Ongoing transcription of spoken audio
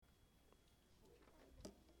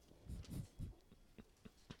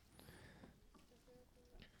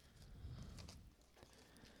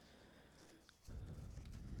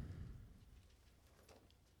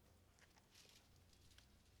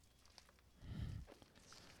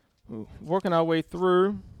working our way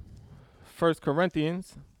through First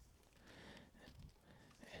Corinthians,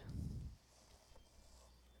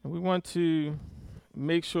 and we want to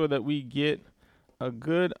make sure that we get a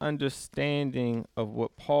good understanding of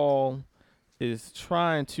what Paul is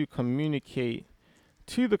trying to communicate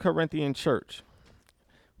to the Corinthian church.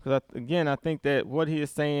 Because again, I think that what he is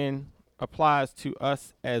saying applies to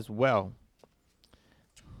us as well.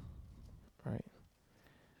 Right.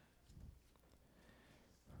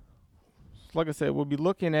 Like I said, we'll be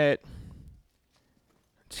looking at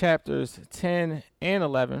chapters 10 and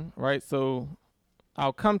 11, right? So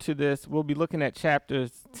I'll come to this. We'll be looking at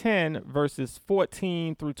chapters 10, verses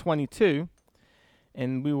 14 through 22.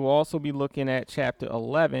 And we will also be looking at chapter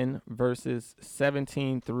 11, verses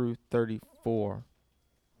 17 through 34.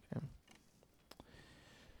 Okay.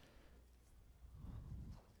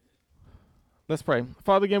 Let's pray.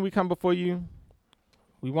 Father, again, we come before you.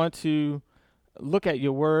 We want to look at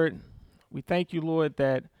your word. We thank you, Lord,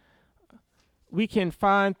 that we can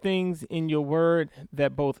find things in your word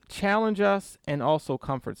that both challenge us and also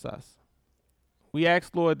comforts us. We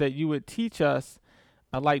ask, Lord, that you would teach us,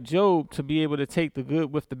 like Job, to be able to take the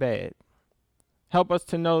good with the bad. Help us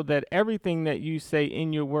to know that everything that you say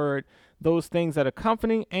in your word, those things that are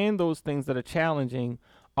comforting and those things that are challenging,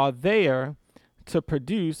 are there to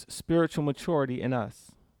produce spiritual maturity in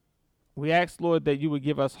us. We ask, Lord, that you would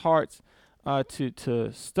give us hearts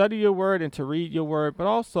to study your word and to read your word, but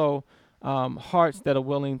also hearts that are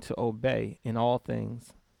willing to obey in all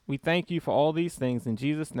things. We thank you for all these things. In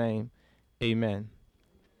Jesus' name, amen.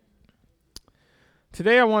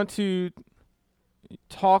 Today I want to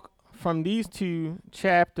talk from these two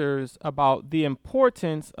chapters about the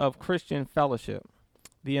importance of Christian fellowship.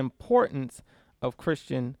 The importance of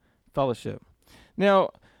Christian fellowship.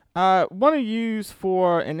 Now, I want to use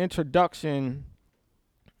for an introduction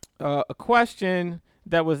a question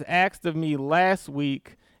that was asked of me last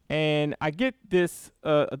week, and I get this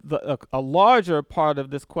a larger part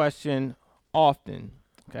of this question often.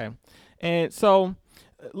 Okay, and so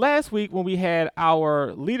last week when we had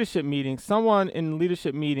our leadership meeting, someone in the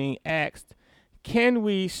leadership meeting asked, "Can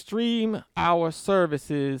we stream our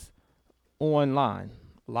services online,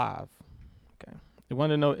 live?" Okay, they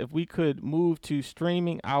want to know if we could move to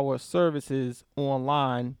streaming our services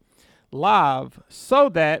online, live, so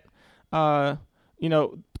that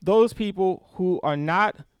those people who are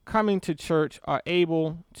not coming to church are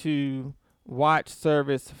able to watch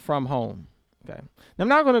service from home. Okay. Now, I'm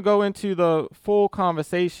not going to go into the full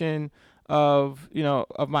conversation of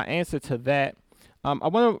my answer to that. I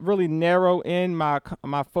want to really narrow in my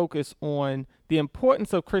focus on the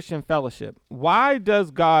importance of Christian fellowship. Why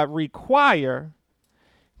does God require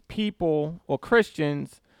people or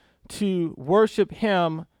Christians to worship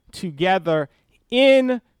him together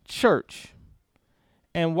in church,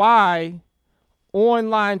 and why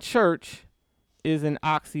online church is an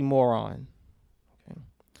oxymoron? Okay.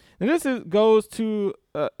 And this goes to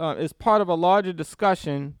is part of a larger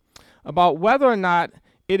discussion about whether or not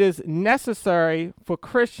it is necessary for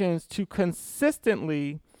Christians to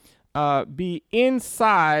consistently be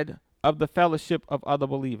inside of the fellowship of other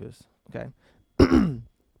believers. Okay.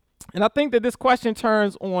 And I think that this question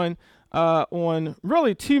turns on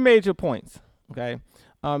really two major points. Okay.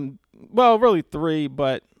 Well, really three,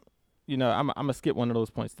 but I'm gonna skip one of those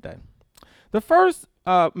points today. The first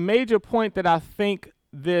major point that I think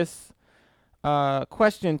this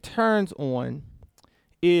question turns on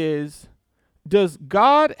is, does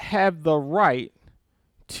God have the right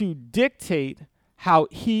to dictate how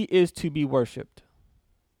he is to be worshiped?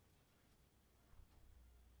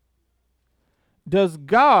 Does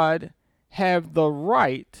God have the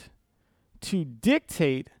right to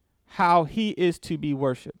dictate how he is to be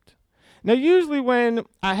worshiped? Now, usually when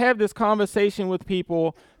I have this conversation with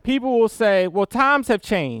people will say, well, times have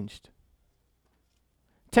changed.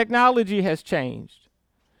 Technology has changed.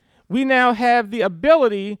 We now have the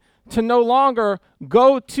ability to no longer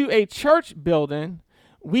go to a church building.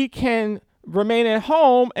 We can remain at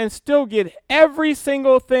home and still get every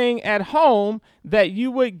single thing at home that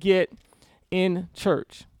you would get in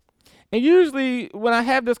church. And usually when I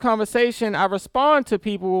have this conversation, I respond to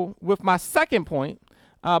people with my second point.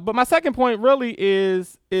 But my second point really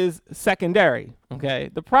is secondary. Okay.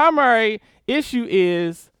 The primary issue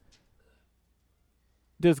is,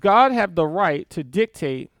 does God have the right to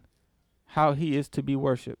dictate how he is to be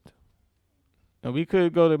worshiped? And we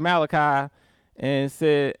could go to Malachi and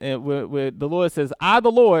say, where the Lord says, I,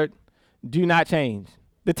 the Lord, do not change.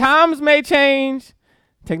 The times may change,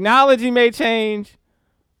 technology may change,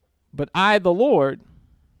 but I, the Lord,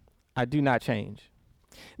 I do not change.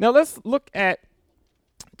 Now let's look at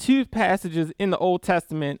two passages in the Old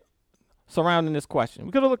Testament surrounding this question.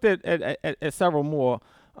 We could have looked at several more.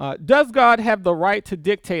 Does God have the right to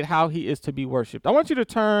dictate how he is to be worshiped? I want you to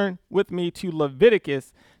turn with me to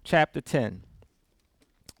Leviticus chapter 10.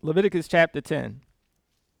 Leviticus chapter 10.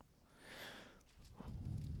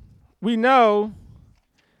 We know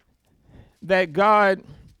that God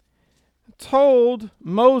told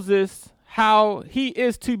Moses how he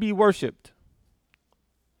is to be worshiped.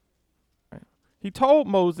 He told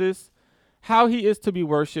Moses how he is to be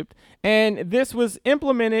worshiped, and this was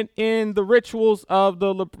implemented in the rituals of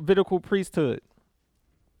the Levitical priesthood.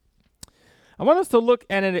 I want us to look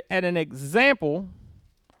at an example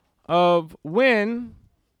of when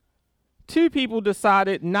two people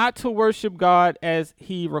decided not to worship God as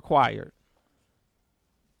he required.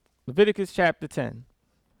 Leviticus chapter 10.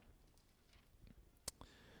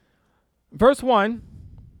 Verse 1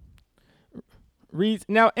 reads,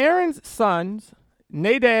 Now Aaron's sons,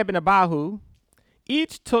 Nadab and Abihu,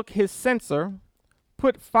 each took his censer,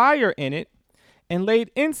 put fire in it, and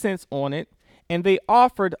laid incense on it, and they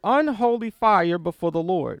offered unholy fire before the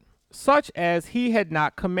Lord, such as he had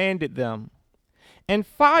not commanded them. And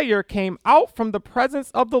fire came out from the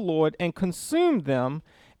presence of the Lord and consumed them,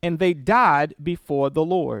 and they died before the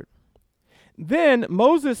Lord. Then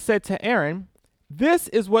Moses said to Aaron, This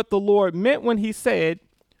is what the Lord meant when he said,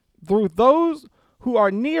 Through those who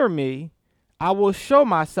are near me, I will show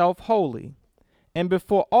myself holy, and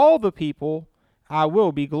before all the people, I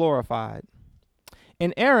will be glorified.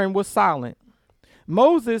 And Aaron was silent.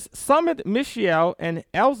 Moses summoned Mishael and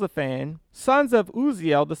Elzaphan, sons of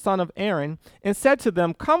Uzziel, the son of Aaron, and said to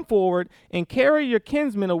them, Come forward and carry your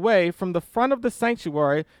kinsmen away from the front of the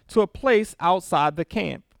sanctuary to a place outside the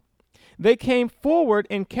camp. They came forward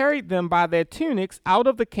and carried them by their tunics out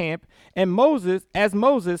of the camp, and as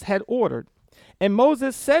Moses had ordered. And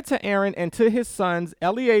Moses said to Aaron and to his sons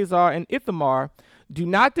Eleazar and Ithamar, Do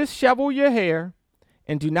not dishevel your hair,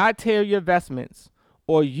 and do not tear your vestments,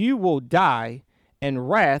 or you will die, and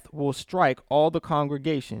wrath will strike all the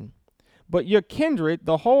congregation. But your kindred,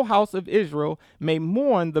 the whole house of Israel, may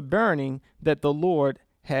mourn the burning that the Lord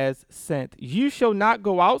has sent. You shall not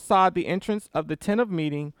go outside the entrance of the tent of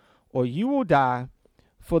meeting, or you will die,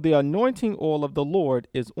 for the anointing oil of the Lord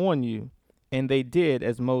is on you. And they did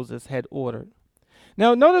as Moses had ordered.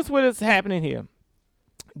 Now, notice what is happening here.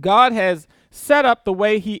 God has set up the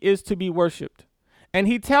way he is to be worshiped. And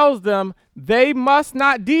he tells them they must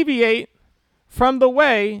not deviate from the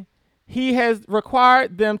way he has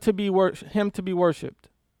required them to be him to be worshipped.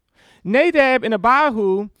 Nadab and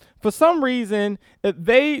Abihu, for some reason,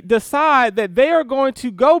 they decide that they are going to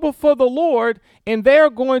go before the Lord and they are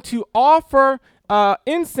going to offer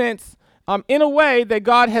incense in a way that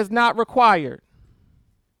God has not required.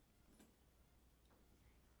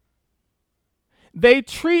 They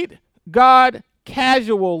treat God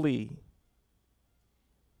casually.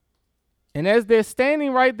 And as they're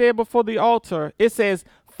standing right there before the altar, it says,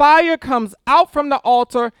 fire comes out from the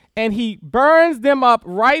altar and he burns them up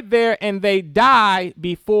right there and they die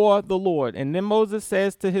before the Lord. And then Moses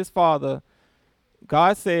says to his father,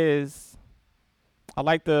 God says, I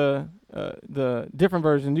like the different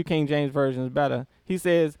version, New King James Version is better. He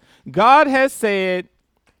says, God has said,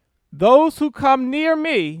 those who come near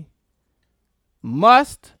me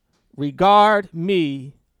must regard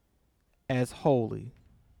me as holy.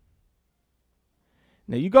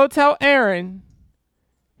 Now you go tell Aaron,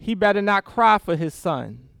 he better not cry for his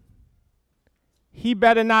son. He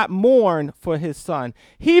better not mourn for his son.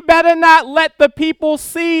 He better not let the people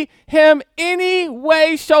see him any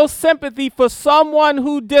way show sympathy for someone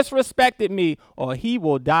who disrespected me, or he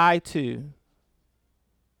will die too.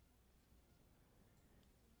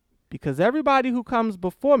 Because everybody who comes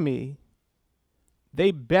before me,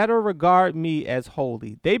 they better regard me as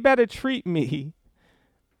holy. They better treat me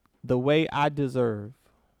the way I deserve.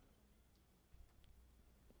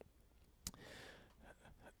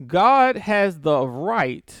 God has the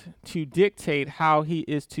right to dictate how he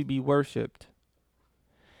is to be worshiped.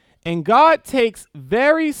 And God takes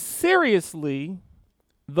very seriously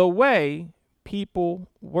the way people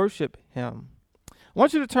worship him. I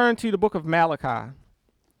want you to turn to the book of Malachi.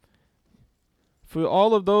 For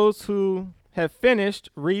all of those who have finished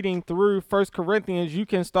reading through 1 Corinthians, you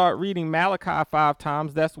can start reading Malachi 5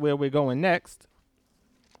 times. That's where we're going next.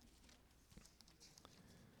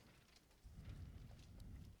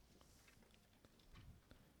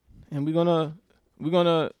 And we're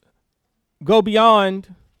gonna go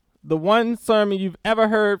beyond the one sermon you've ever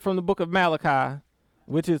heard from the book of Malachi,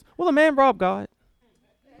 which is, well, a man robbed God.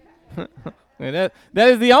 that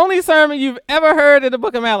is the only sermon you've ever heard in the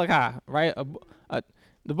book of Malachi, right?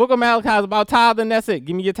 The book of Malachi is about tithing. That's it.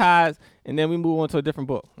 Give me your tithes, and then we move on to a different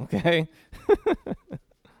book. Okay.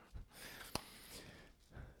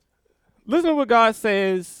 Listen to what God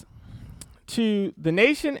says to the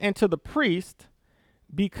nation and to the priest,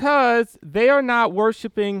 because they are not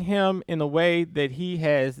worshiping him in the way that he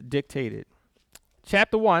has dictated.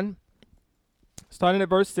 Chapter 1, starting at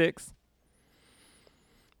verse 6.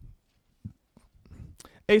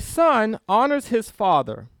 A son honors his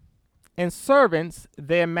father, and servants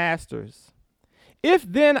their masters. If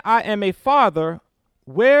then I am a father,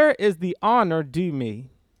 where is the honor due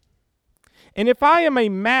me? And if I am a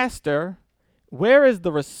master, where is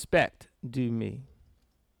the respect due me?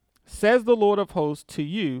 Says the Lord of hosts to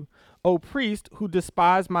you, O priest who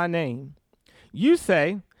despise my name. You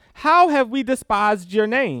say, how have we despised your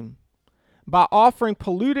name? By offering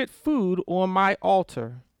polluted food on my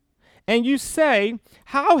altar. And you say,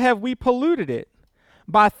 how have we polluted it?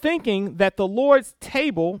 By thinking that the Lord's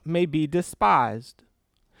table may be despised.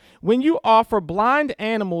 When you offer blind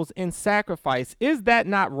animals in sacrifice, is that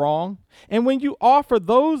not wrong? And when you offer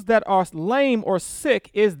those that are lame or sick,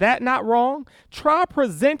 is that not wrong? Try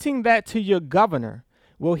presenting that to your governor.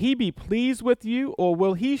 Will he be pleased with you, or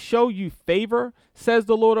will he show you favor? Says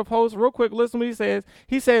the Lord of hosts. Real quick, listen what he says.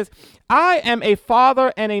 He says, I am a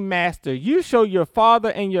father and a master. You show your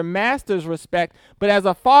father and your master's respect, but as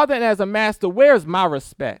a father and as a master, where's my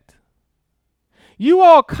respect? You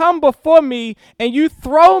all come before me and you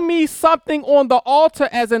throw me something on the altar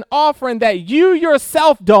as an offering that you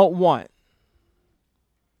yourself don't want.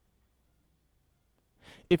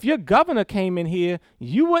 If your governor came in here,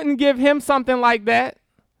 you wouldn't give him something like that.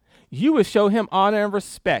 You would show him honor and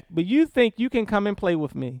respect, but you think you can come and play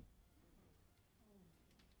with me.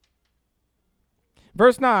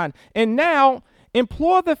 Verse 9, and now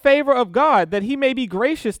implore the favor of God that he may be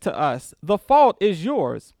gracious to us. The fault is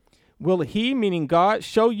yours. Will he, meaning God,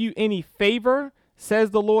 show you any favor,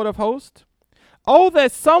 says the Lord of hosts? Oh,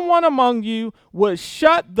 that someone among you would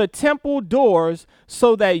shut the temple doors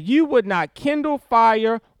so that you would not kindle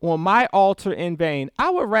fire on my altar in vain. I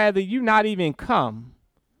would rather you not even come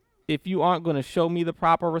if you aren't going to show me the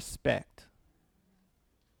proper respect.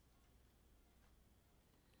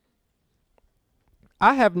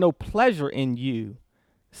 I have no pleasure in you,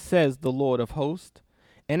 says the Lord of hosts,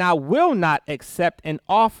 and I will not accept an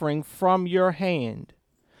offering from your hand.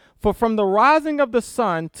 For from the rising of the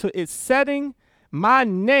sun to its setting, my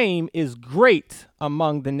name is great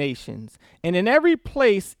among the nations, and in every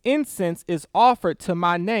place incense is offered to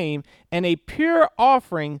my name, and a pure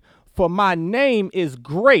offering, for my name is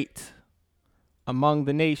great among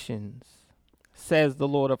the nations, says the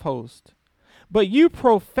Lord of hosts. But you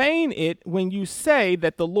profane it when you say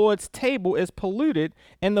that the Lord's table is polluted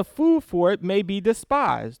and the food for it may be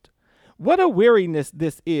despised. What a weariness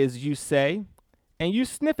this is, you say, and you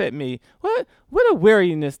sniff at me. What a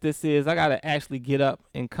weariness this is. I got to actually get up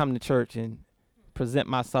and come to church and present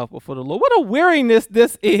myself before the Lord. What a weariness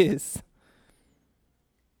this is.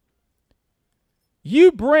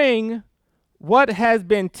 You bring what has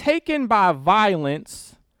been taken by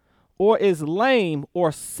violence or is lame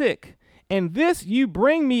or sick, and this you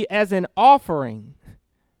bring me as an offering.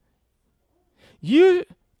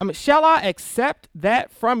 Shall I accept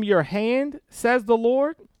that from your hand, says the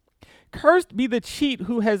Lord? Cursed be the cheat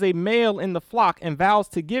who has a male in the flock and vows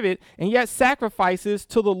to give it, and yet sacrifices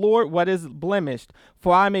to the Lord what is blemished.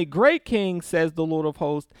 For I am a great king, says the Lord of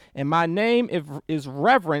hosts, and my name is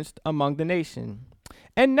reverenced among the nation.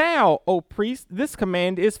 And now, O priest, this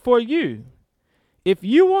command is for you. If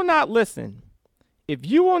you will not listen, if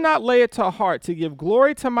you will not lay it to heart to give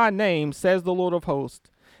glory to my name, says the Lord of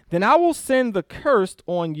hosts, then I will send the cursed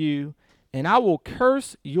on you, and I will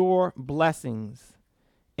curse your blessings.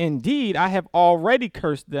 Indeed, I have already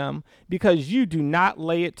cursed them, because you do not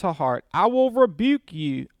lay it to heart. I will rebuke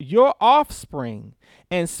you, your offspring,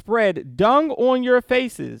 and spread dung on your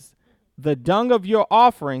faces, the dung of your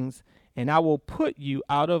offerings, and I will put you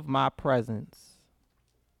out of my presence.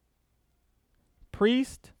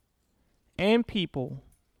 Priest and people,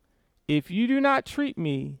 if you do not treat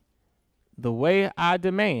me the way I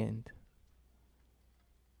demand,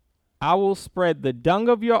 I will spread the dung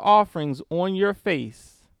of your offerings on your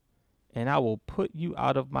face, and I will put you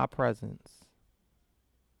out of my presence.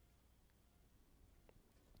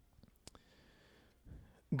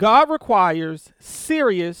 God requires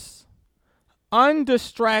serious,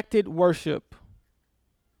 undistracted worship.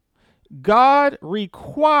 God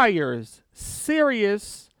requires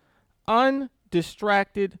serious,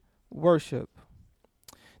 undistracted worship.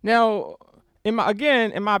 Now, in my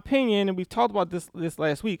opinion, and we've talked about this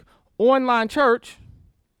last week, online church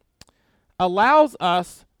allows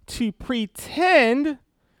us to pretend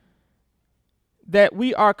that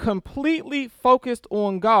we are completely focused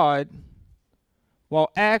on God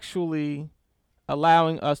while actually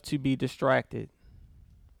allowing us to be distracted.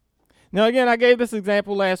 Now, again, I gave this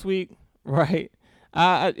example last week, right?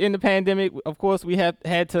 In the pandemic, of course, we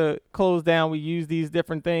had to close down. We use these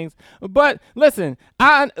different things. But listen,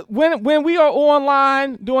 when we are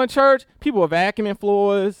online doing church, people are vacuuming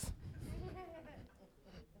floors.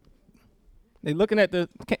 They looking at the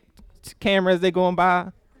camera as they going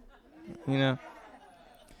by. You know,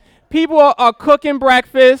 people are cooking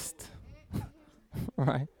breakfast.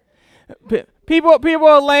 Right? People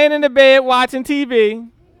are laying in the bed watching TV.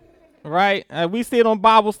 Right? We see it on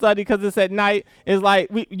Bible study because it's at night. It's like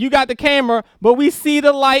you got the camera, but we see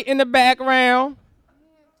the light in the background.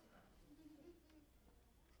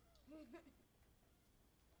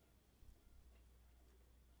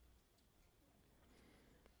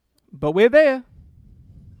 But we're there.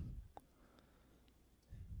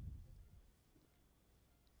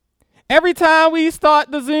 Every time we start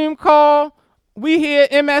the Zoom call, we hear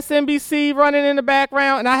MSNBC running in the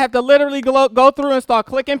background, and I have to literally go through and start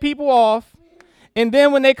clicking people off. And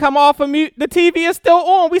then when they come off of mute, the TV is still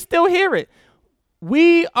on. We still hear it.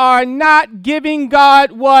 We are not giving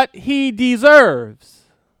God what he deserves.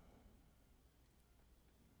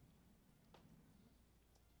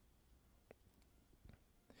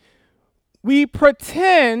 We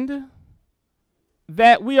pretend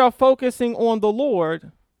that we are focusing on the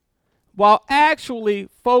Lord while actually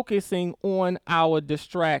focusing on our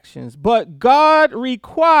distractions. But God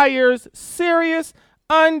requires serious,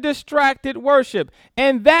 undistracted worship.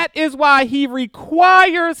 And that is why he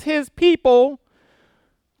requires his people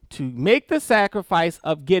to make the sacrifice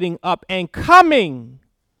of getting up and coming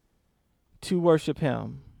to worship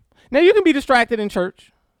him. Now, you can be distracted in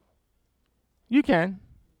church. You can.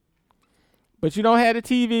 But you don't have the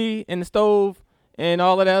TV and the stove and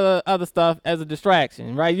all of that other stuff as a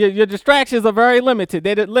distraction, right? Your distractions are very limited.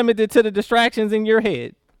 They're limited to the distractions in your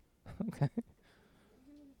head. Okay.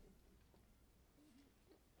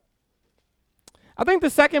 I think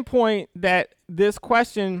the second point that this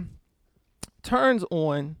question turns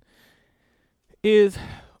on is,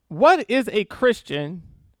 what is a Christian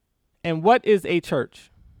and what is a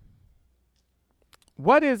church?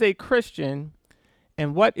 What is a Christian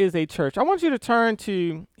and what is a church? I want you to turn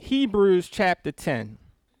to Hebrews chapter 10.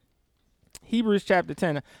 Hebrews chapter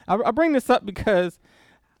 10. I bring this up because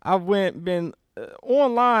I've been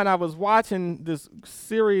online. I was watching this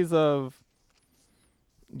series of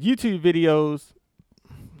YouTube videos,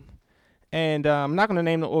 and I'm not going to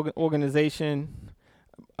name the organization,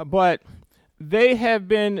 but they have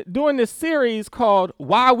been doing this series called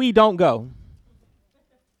Why We Don't Go.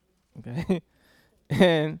 Okay.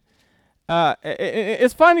 And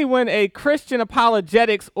it's funny when a Christian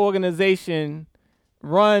apologetics organization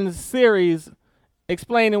runs series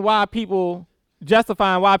explaining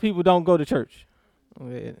justifying why people don't go to church.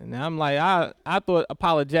 Okay. And I'm like, I thought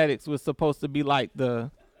apologetics was supposed to be like the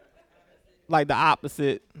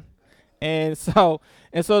opposite. And so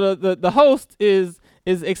the host is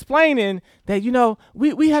explaining that,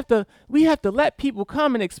 we have to let people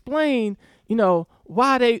come and explain,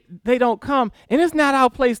 why they don't come. And it's not our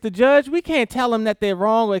place to judge. We can't tell them that they're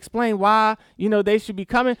wrong or explain why, they should be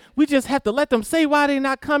coming. We just have to let them say why they're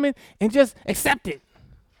not coming and just accept it.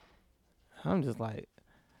 I'm just like,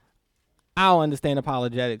 I don't understand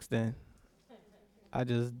apologetics then. I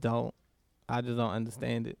just don't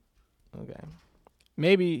understand it. Okay.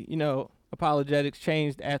 Maybe, apologetics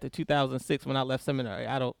changed after 2006 when I left seminary.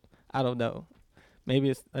 I don't know. Maybe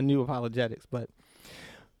it's a new apologetics, but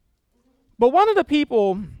one of the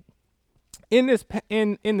people in this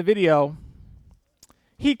in the video,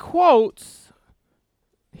 he quotes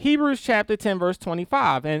Hebrews chapter 10 verse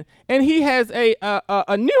 25, and he has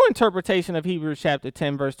a new interpretation of Hebrews chapter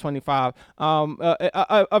 10 verse 25, an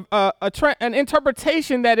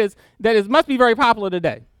interpretation that is must be very popular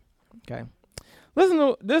today. Okay, listen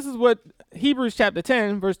to this is what Hebrews chapter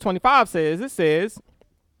 10 verse 25 says. It says,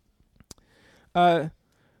 "Do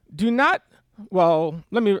not." Well,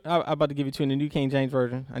 I'm about to give it to you in the New King James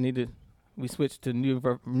Version. We switched to New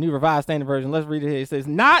Revised Standard Version. Let's read it here. It says,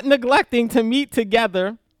 "Not neglecting to meet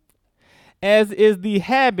together, as is the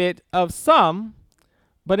habit of some,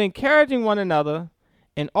 but encouraging one another,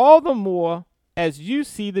 and all the more as you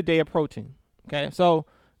see the day approaching." Okay, so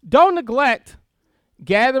don't neglect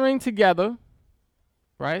gathering together,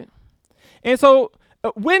 right? And so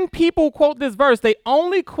when people quote this verse, they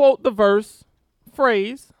only quote the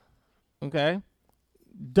phrase, okay?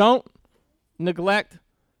 Don't neglect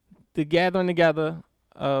the gathering together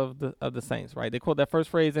of the saints, right? They quote that first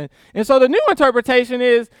phrase, and so the new interpretation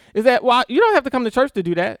is that, well, you don't have to come to church to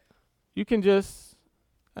do that. You can just,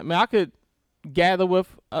 I could gather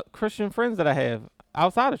with Christian friends that I have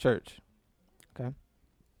outside of church. Okay.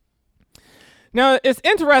 Now, it's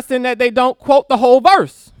interesting that they don't quote the whole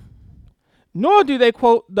verse, nor do they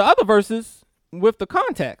quote the other verses with the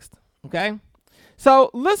context. Okay. So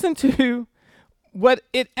listen to what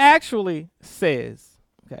it actually says.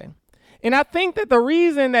 Okay. And I think that the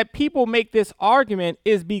reason that people make this argument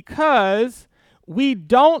is because we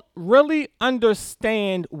don't really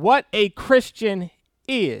understand what a Christian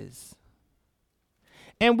is.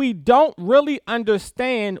 And we don't really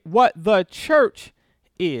understand what the church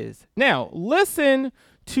is. Now, listen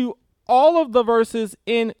to all of the verses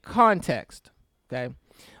in context. Okay.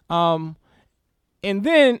 And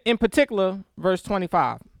then in particular, verse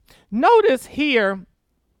 25. Notice here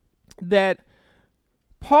that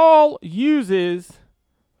Paul uses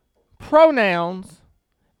pronouns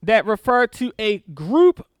that refer to a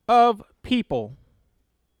group of people.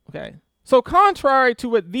 Okay. So contrary to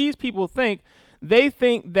what these people think, they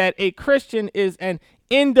think that a Christian is an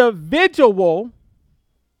individual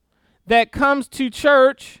that comes to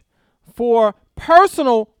church for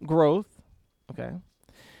personal growth. Okay.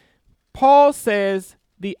 Paul says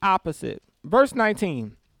the opposite. Verse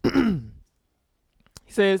 19.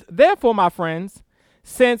 He says, "Therefore, my friends,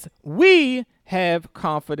 since we have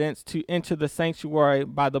confidence to enter the sanctuary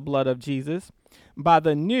by the blood of Jesus, by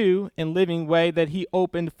the new and living way that he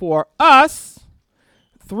opened for us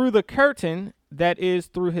through the curtain that is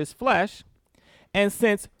through his flesh, and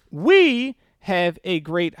since we have a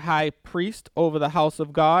great high priest over the house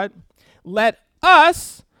of God, let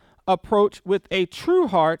us approach with a true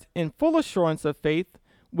heart in full assurance of faith,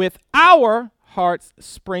 with our hearts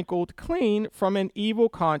sprinkled clean from an evil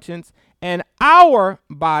conscience and our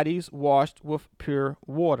bodies washed with pure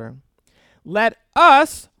water. Let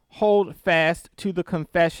us hold fast to the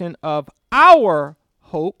confession of our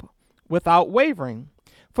hope without wavering,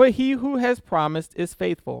 for he who has promised is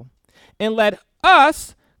faithful. And let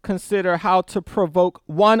us consider how to provoke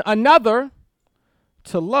one another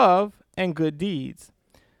to love and good deeds,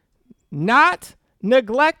 not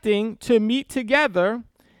neglecting to meet together,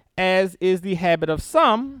 as is the habit of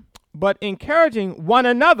some, but encouraging one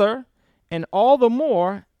another, and all the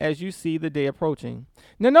more as you see the day approaching."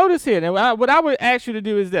 Now notice here, what I would ask you to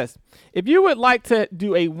do is this. If you would like to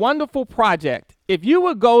do a wonderful project, if you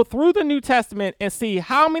would go through the New Testament and see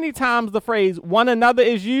how many times the phrase one another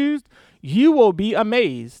is used, you will be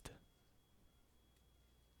amazed.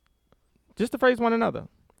 Just the phrase one another.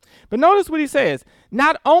 But notice what he says.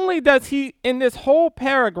 Not only does he, in this whole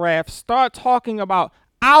paragraph, start talking about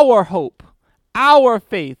our hope, our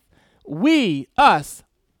faith, we, us,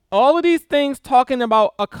 all of these things talking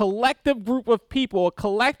about a collective group of people, a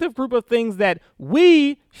collective group of things that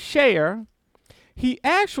we share. He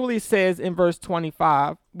actually says in verse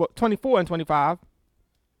 24 and 25,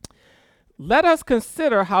 let us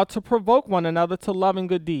consider how to provoke one another to love and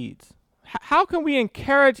good deeds. How can we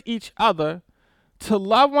encourage each other to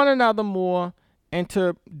love one another more and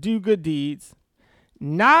to do good deeds,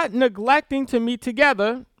 not neglecting to meet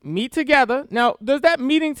together. Now, does that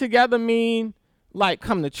meeting together mean like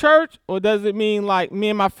come to church, or does it mean like me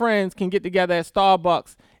and my friends can get together at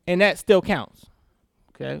Starbucks and that still counts?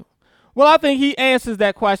 Okay. Well, I think he answers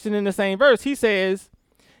that question in the same verse. He says,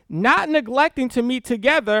 not neglecting to meet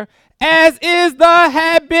together, as is the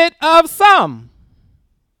habit of some.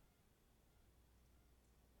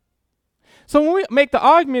 So when we make the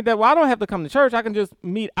argument that, well, I don't have to come to church, I can just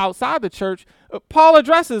meet outside the church, Paul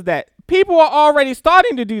addresses that. People are already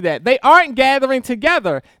starting to do that. They aren't gathering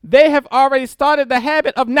together. They have already started the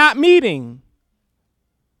habit of not meeting.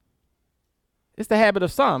 It's the habit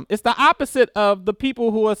of some. It's the opposite of the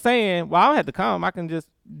people who are saying, well, I don't have to come. I can just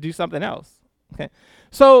do something else. Okay.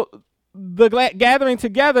 So the gathering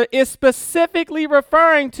together is specifically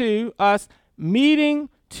referring to us meeting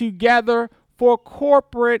together for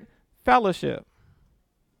corporate fellowship.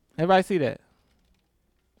 Everybody see that?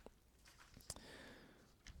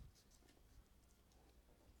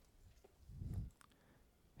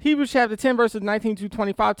 Hebrews chapter 10 verses 19 to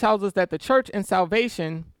 25 tells us that the church and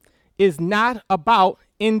salvation is not about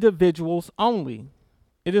individuals only.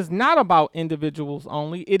 It is not about individuals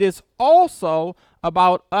only. It is also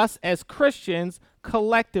about us as Christians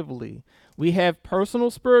collectively. We have personal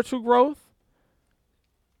spiritual growth,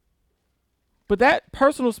 but that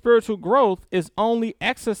personal spiritual growth is only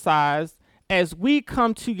exercised as we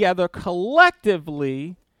come together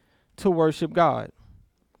collectively to worship God.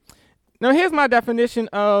 Now, here's my definition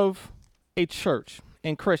of a church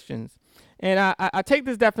and Christians. And I take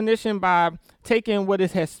this definition by taking what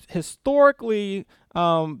it has historically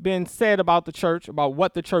been said about the church, about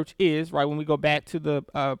what the church is, right? When we go back to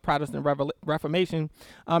the Protestant Reformation,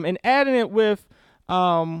 and adding it with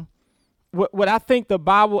what I think the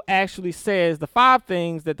Bible actually says, the 5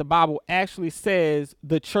 things that the Bible actually says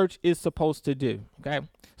the church is supposed to do. Okay,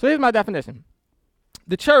 so here's my definition: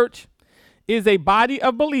 the church is a body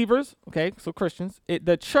of believers. Okay, so Christians.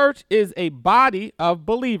 The church is a body of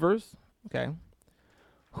believers. Okay,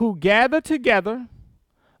 who gather together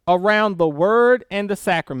around the word and the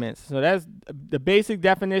sacraments. So that's the basic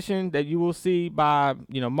definition that you will see by,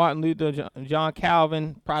 Martin Luther, John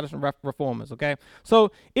Calvin, Protestant reformers. Okay,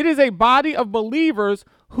 so it is a body of believers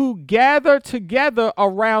who gather together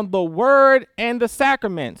around the word and the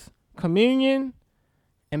sacraments, communion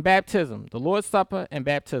and baptism, the Lord's Supper and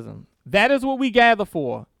baptism. That is what we gather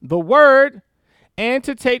for, the word, and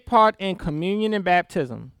to take part in communion and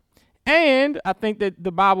baptism. And I think that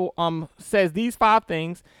the Bible says these 5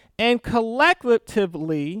 things, and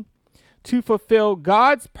collectively to fulfill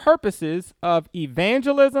God's purposes of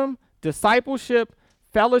evangelism, discipleship,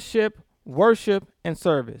 fellowship, worship, and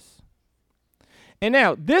service. And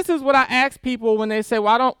now, this is what I ask people when they say,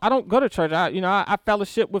 "Well, I don't go to church. I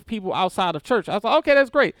fellowship with people outside of church." I was like, "Okay, that's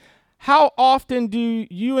great. How often do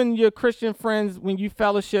you and your Christian friends, when you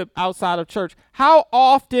fellowship outside of church, how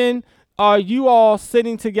often are you all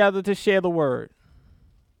sitting together to share the word?"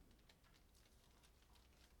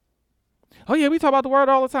 "Oh yeah, we talk about the word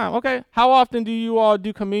all the time." "Okay, how often do you all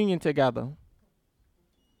do communion together?"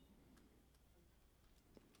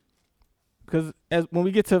 Because when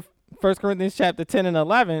we get to 1 Corinthians chapter 10 and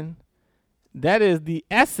 11, that is the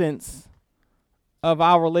essence of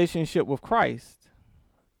our relationship with Christ.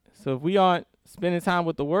 So if we aren't spending time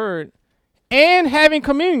with the word and having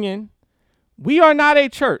communion, we are not a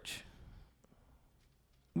church.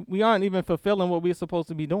 We aren't even fulfilling what we're supposed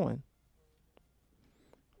to be doing.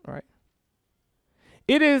 All right.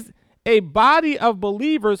 It is a body of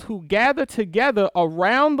believers who gather together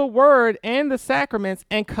around the word and the sacraments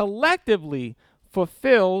and collectively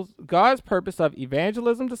fulfills God's purpose of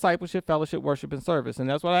evangelism, discipleship, fellowship, worship, and service. And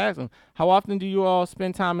that's what I asked them. How often do you all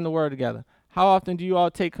spend time in the word together? How often do you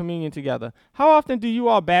all take communion together? How often do you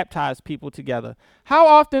all baptize people together? How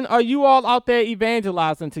often are you all out there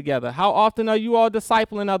evangelizing together? How often are you all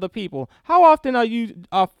discipling other people? How often are you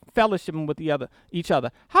fellowshipping with each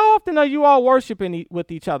other? How often are you all worshiping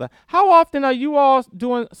with each other? How often are you all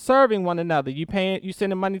serving one another? You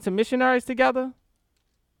sending money to missionaries together?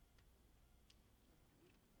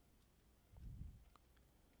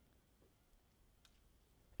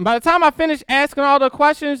 By the time I finish asking all the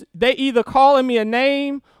questions, they either calling me a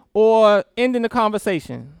name or ending the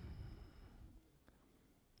conversation.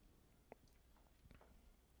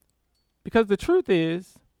 Because the truth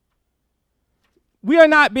is, we are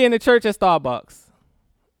not being a church at Starbucks.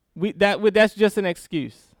 That's just an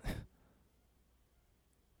excuse.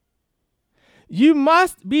 You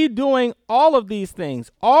must be doing all of these things.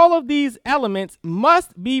 All of these elements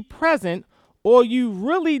must be present, or you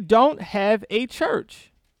really don't have a church.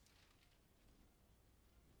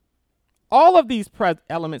 All of these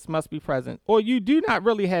elements must be present, or you do not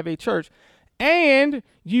really have a church. And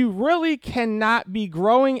you really cannot be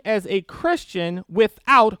growing as a Christian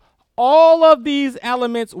without all of these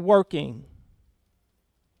elements working.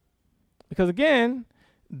 Because again,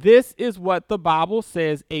 this is what the Bible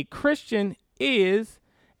says a Christian is,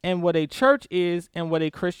 and what a church is, and what a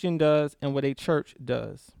Christian does, and what a church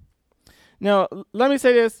does. Now, let me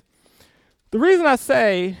say this. The reason I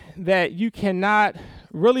say that you cannot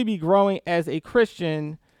really be growing as a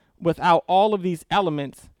Christian without all of these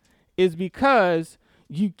elements is because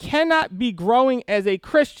you cannot be growing as a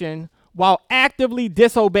Christian while actively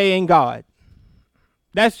disobeying God.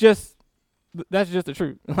 That's just the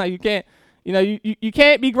truth. Like you can't, you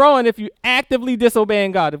can't be growing if you actively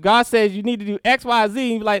disobeying God. If God says you need to do X, Y,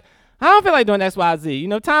 Z, you're like, I don't feel like doing X, Y,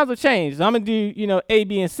 Z. Times will change. I'm gonna do, A,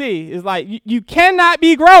 B, and C. It's like you cannot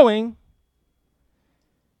be growing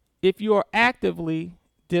if you are actively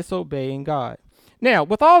disobeying God. Now,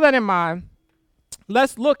 with all that in mind,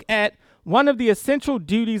 let's look at one of the essential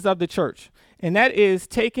duties of the church, and that is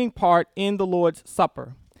taking part in the Lord's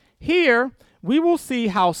Supper. Here, we will see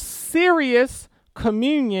how serious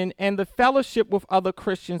communion and the fellowship with other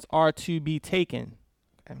Christians are to be taken.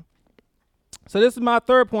 Okay. So this is my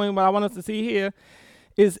third point. What I want us to see here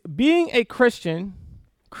is being a Christian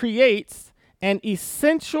creates an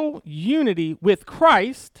essential unity with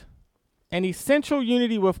Christ. An essential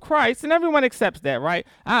unity with Christ, and everyone accepts that, right?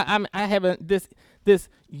 I have this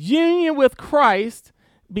union with Christ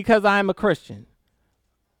because I'm a Christian.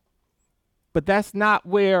 But that's not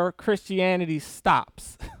where Christianity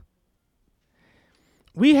stops.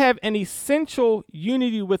 we have an essential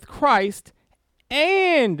unity with Christ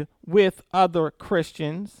and with other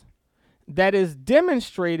Christians that is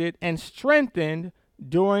demonstrated and strengthened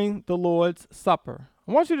during the Lord's Supper.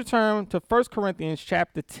 I want you to turn to 1 Corinthians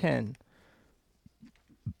chapter 10.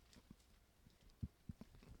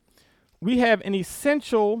 We have an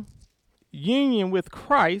essential union with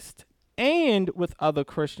Christ and with other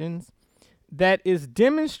Christians that is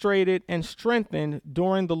demonstrated and strengthened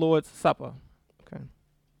during the Lord's Supper. Okay.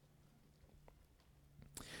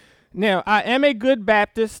 Now, I am a good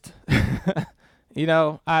Baptist. You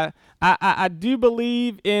know, I do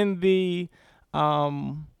believe in the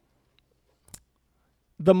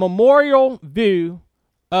memorial view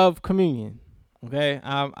of communion. Okay,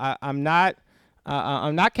 I'm not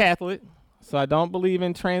Catholic, so I don't believe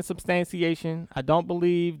in transubstantiation. I don't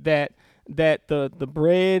believe that the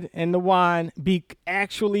bread and the wine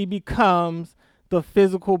actually becomes the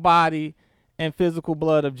physical body and physical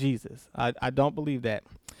blood of Jesus. I don't believe that.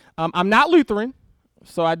 I'm not Lutheran,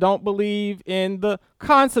 so I don't believe in the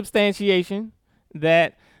consubstantiation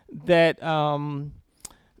that the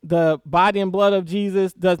body and blood of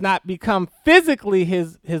Jesus does not become physically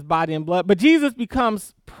his body and blood, but Jesus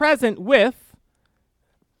becomes present with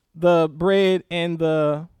the bread and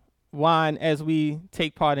the wine as we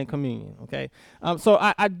take part in communion. Okay, so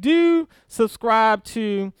I do subscribe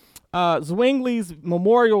to Zwingli's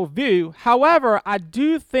memorial view. However, I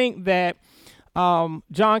do think that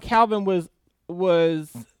John Calvin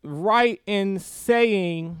was right in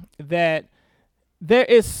saying that there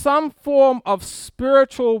is some form of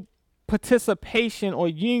spiritual participation or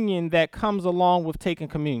union that comes along with taking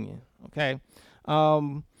communion. Okay,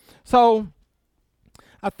 so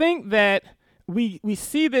I think that we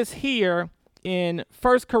see this here in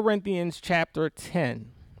 1 Corinthians chapter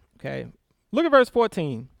 10. Okay, look at verse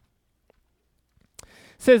 14. It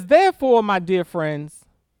says, "Therefore, my dear friends,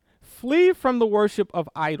 flee from the worship of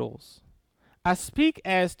idols. I speak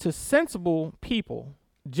as to sensible people.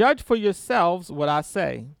 Judge for yourselves what I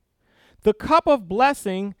say. The cup of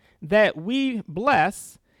blessing that we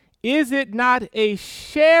bless, is it not a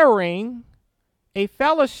sharing, a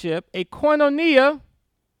fellowship, a koinonia?"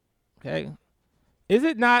 Okay. Is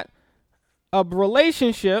it not a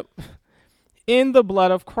relationship in the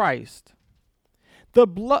blood of Christ? The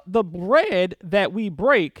bread that we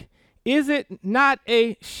break, is it not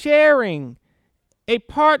a sharing, a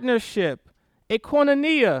partnership, a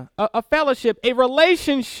koinonia, a fellowship, a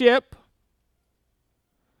relationship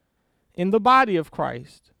in the body of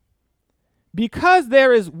Christ? Because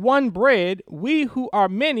there is one bread, we who are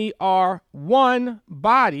many are one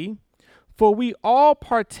body, for we all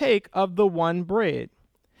partake of the one bread.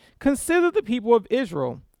 Consider the people of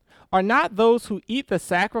Israel. Are not those who eat the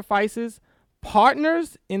sacrifices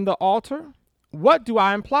partners in the altar? What do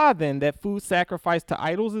I imply then? That food sacrificed to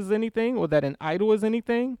idols is anything, or that an idol is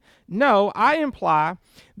anything? No, I imply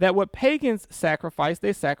that what pagans sacrifice,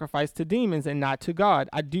 they sacrifice to demons and not to God.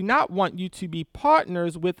 I do not want you to be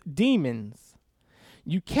partners with demons.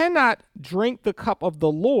 You cannot drink the cup of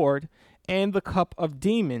the Lord and the cup of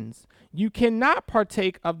demons. You cannot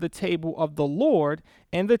partake of the table of the Lord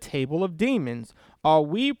and the table of demons. Are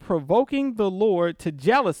we provoking the Lord to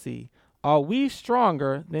jealousy? Are we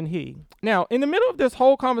stronger than he? Now, in the middle of this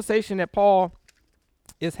whole conversation that Paul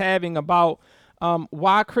is having about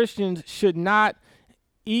why Christians should not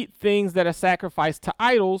eat things that are sacrificed to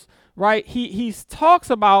idols, right? He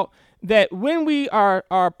talks about that when we are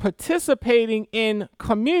participating in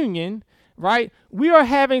communion, right, we are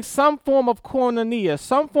having some form of koinonia,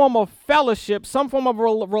 some form of fellowship, some form of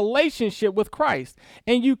relationship with Christ.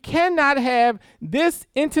 And you cannot have this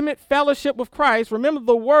intimate fellowship with Christ. Remember,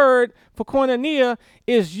 the word for koinonia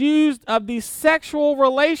is used of the sexual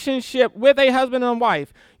relationship with a husband and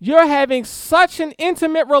wife. You're having such an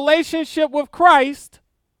intimate relationship with Christ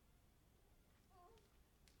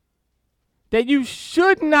that you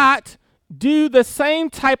should not do the same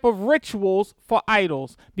type of rituals for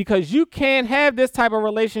idols, because you can't have this type of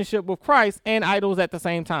relationship with Christ and idols at the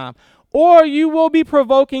same time, or you will be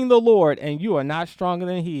provoking the Lord, and you are not stronger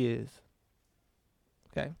than he is.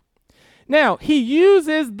 Okay. Now, he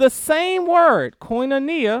uses the same word,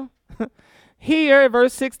 koinonia, here in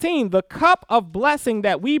verse 16. The cup of blessing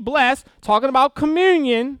that we bless, talking about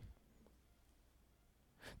communion,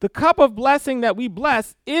 the cup of blessing that we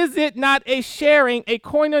bless, is it not a sharing, a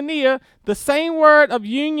koinonia, the same word of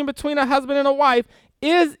union between a husband and a wife?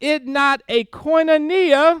 Is it not a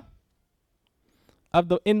koinonia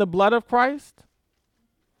in the blood of Christ?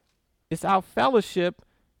 It's our fellowship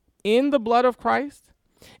in the blood of Christ.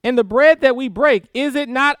 And the bread that we break, is it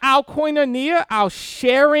not our koinonia, our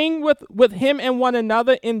sharing with him and one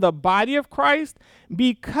another in the body of Christ?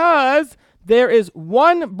 Because there is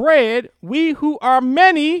one bread, we who are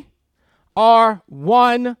many are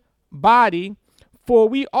one body, for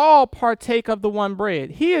we all partake of the one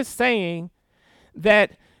bread. He is saying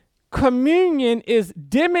that communion is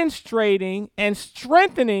demonstrating and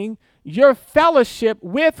strengthening your fellowship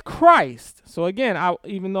with Christ. So again,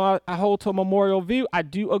 even though I hold to a memorial view, I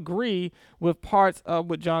do agree with parts of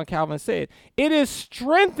what John Calvin said. It is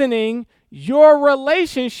strengthening your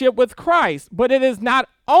relationship with Christ, but it is not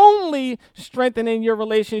only strengthening your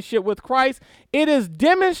relationship with Christ, it is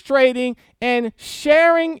demonstrating and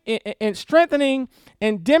sharing and strengthening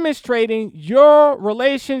and demonstrating your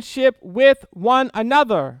relationship with one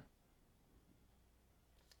another.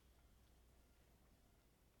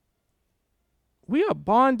 We are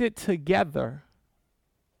bonded together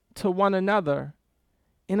to one another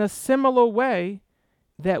in a similar way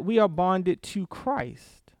that we are bonded to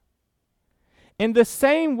Christ. In the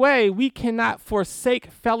same way, we cannot forsake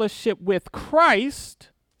fellowship with Christ,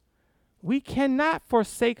 we cannot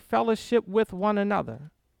forsake fellowship with one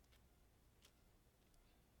another.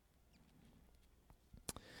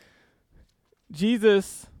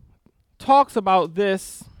 Jesus talks about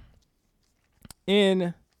this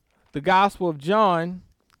in the Gospel of John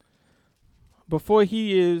before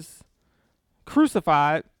he is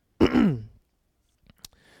crucified.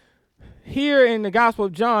 Here in the Gospel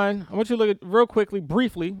of John, I want you to look at real quickly,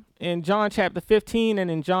 briefly, in John chapter 15 and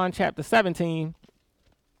in John chapter 17.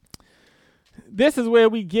 This is where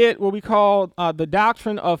we get what we call the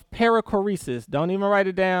doctrine of perichoresis. Don't even write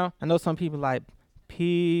it down. I know some people like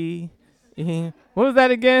what was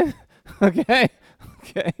that again? Okay.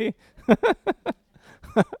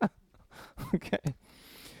 Okay.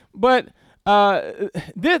 But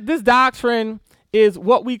this doctrine is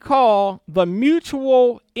what we call the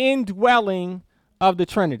mutual indwelling of the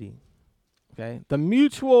Trinity. Okay? The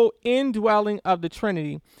mutual indwelling of the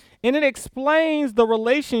Trinity. And it explains the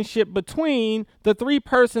relationship between the three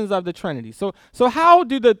persons of the Trinity. So how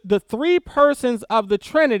do the three persons of the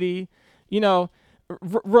Trinity,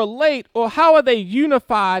 relate, or how are they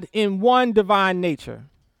unified in one divine nature?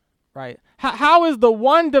 Right? How is the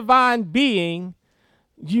one divine being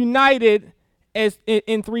united as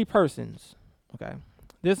in three persons? Okay.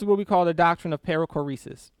 This is what we call the doctrine of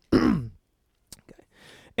perichoresis. Okay.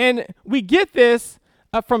 And we get this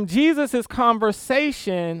from Jesus'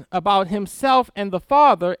 conversation about himself and the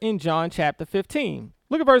Father in John chapter 15.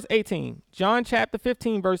 Look at verse 18. John chapter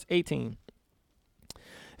 15, verse 18. It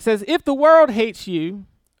says, "If the world hates you,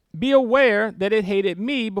 be aware that it hated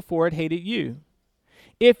me before it hated you.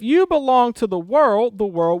 If you belong to the world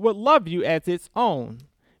would love you as its own.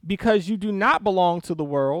 Because you do not belong to the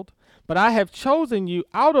world, but I have chosen you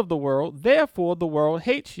out of the world, therefore the world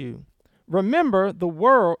hates you. Remember the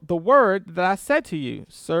word that I said to you,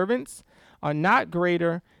 servants are not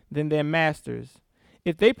greater than their masters.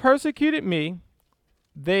 If they persecuted me,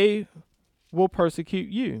 they will persecute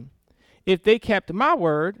you. If they kept my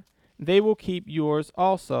word, they will keep yours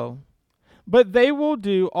also. But they will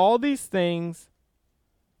do all these things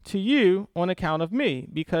to you on account of me,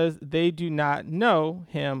 because they do not know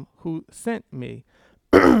him who sent me."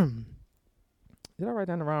 Did I write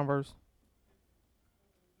down the wrong verse?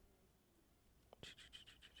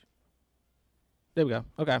 There we go.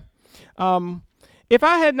 Okay. "If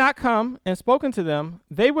I had not come and spoken to them,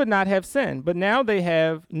 they would not have sinned, but now they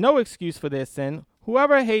have no excuse for their sin.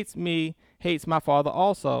 Whoever hates me hates my Father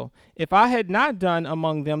also. If I had not done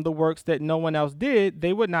among them the works that no one else did,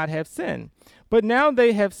 they would not have sinned. But now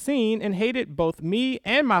they have seen and hated both me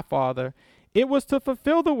and my Father. It was to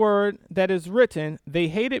fulfill the word that is written, they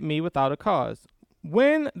hated me without a cause.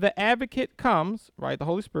 When the advocate comes," right, the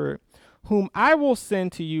Holy Spirit, "whom I will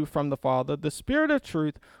send to you from the Father, the Spirit of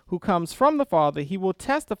truth who comes from the Father, he will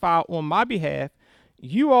testify on my behalf.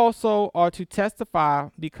 You also are to testify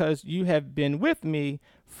because you have been with me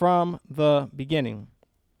from the beginning."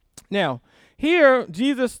 Now, here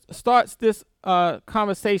Jesus starts this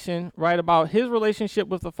conversation, right, about his relationship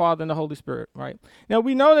with the Father and the Holy Spirit, right? Now,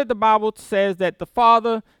 we know that the Bible says that the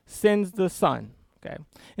Father sends the Son, okay?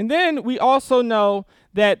 And then we also know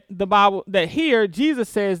that that here Jesus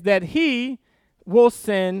says that he will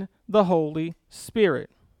send the Holy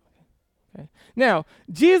Spirit. Okay. Now,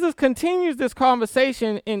 Jesus continues this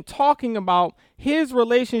conversation in talking about his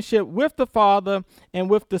relationship with the Father and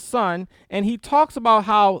with the Son, and he talks about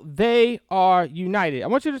how they are united. I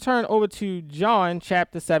want you to turn over to John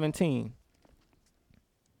chapter 17.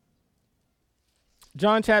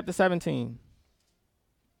 John chapter 17.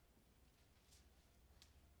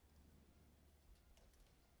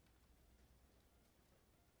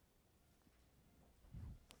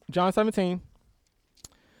 John 17,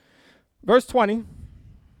 verse 20.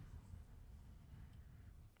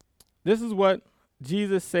 This is what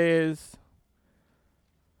Jesus says.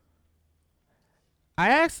 I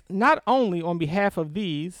ask not only on behalf of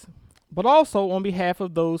these, but also on behalf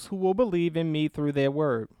of those who will believe in me through their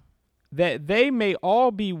word, that they may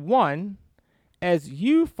all be one, as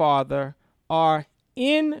you, Father, are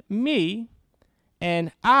in me,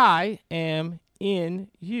 and I am in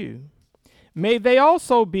you. May they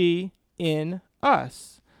also be in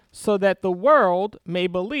us, so that the world may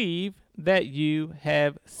believe that you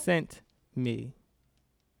have sent me.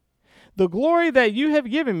 The glory that you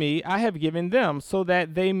have given me, I have given them, so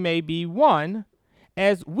that they may be one,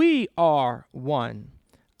 as we are one.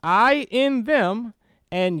 I in them,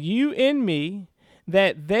 and you in me,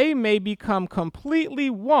 that they may become completely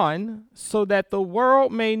one, so that the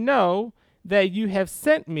world may know that you have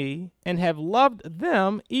sent me and have loved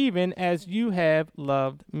them even as you have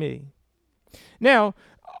loved me. Now,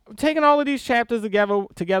 taking all of these chapters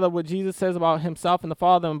together, what Jesus says about himself and the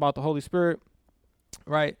Father and about the Holy Spirit,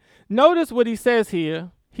 right? Notice what he says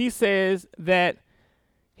here. He says that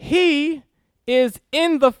he is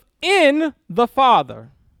in the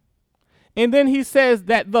Father. And then he says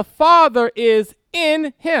that the Father is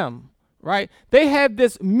in him, right? They have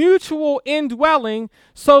this mutual indwelling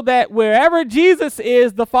so that wherever Jesus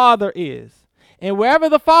is, the Father is. And wherever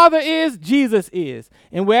the Father is, Jesus is.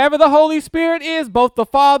 And wherever the Holy Spirit is, both the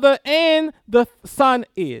Father and the Son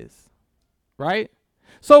is, right?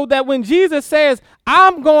 So that when Jesus says,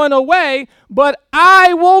 I'm going away, but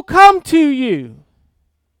I will come to you.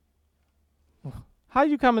 How are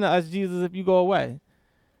you coming to us, Jesus, if you go away?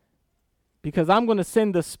 Because I'm going to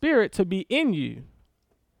send the Spirit to be in you.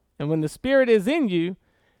 And when the Spirit is in you,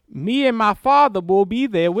 me and my Father will be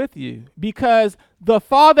there with you. Because the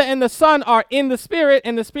Father and the Son are in the Spirit,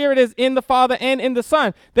 and the Spirit is in the Father and in the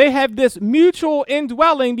Son. They have this mutual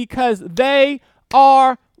indwelling because they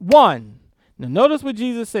are one. Now notice what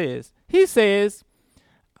Jesus says. He says,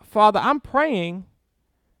 Father, I'm praying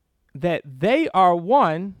that they are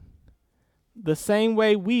one the same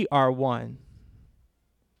way we are one.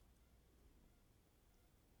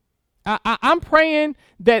 I'm praying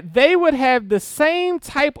that they would have the same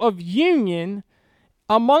type of union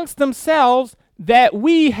amongst themselves that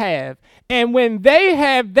we have. And when they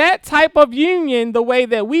have that type of union the way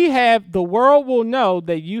that we have, the world will know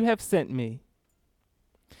that you have sent me.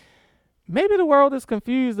 Maybe the world is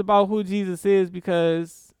confused about who Jesus is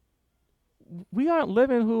because we aren't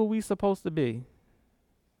living who we're supposed to be.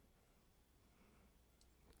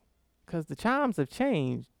 Because the chimes have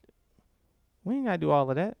changed. We ain't got to do all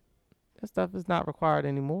of that. That stuff is not required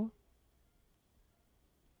anymore.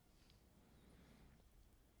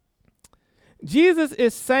 Jesus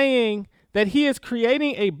is saying that he is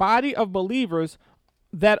creating a body of believers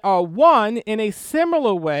that are one in a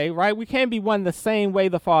similar way, right? We can't be one the same way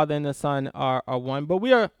the Father and the Son are one, but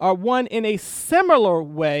we are one in a similar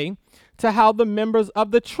way to how the members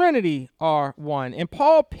of the Trinity are one. And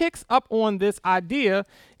Paul picks up on this idea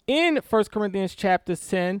in 1 Corinthians chapter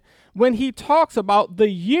 10 when he talks about the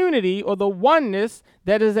unity or the oneness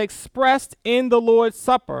that is expressed in the Lord's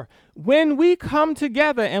Supper. When we come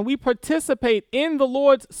together and we participate in the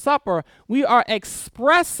Lord's Supper, we are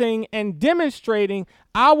expressing and demonstrating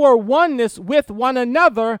our oneness with one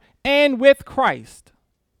another and with Christ.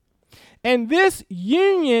 And this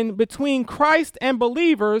union between Christ and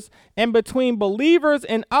between believers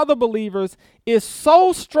and other believers is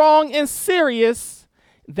so strong and serious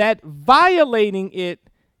that violating it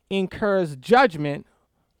incurs judgment,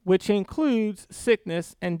 which includes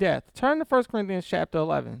sickness and death. Turn to 1 Corinthians chapter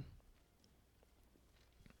 11.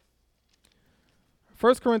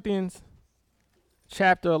 1 Corinthians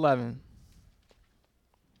chapter 11.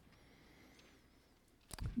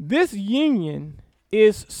 This union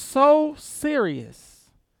is so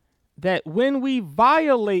serious that when we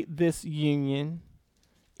violate this union,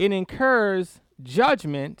 it incurs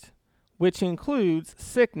judgment, which includes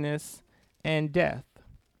sickness and death.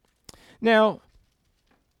 Now,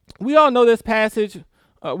 we all know this passage.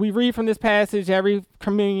 We read from this passage every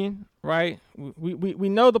communion, right? We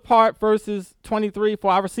know the part, verses 23,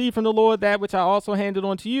 for I received from the Lord that which I also handed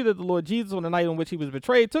on to you, that the Lord Jesus, on the night on which he was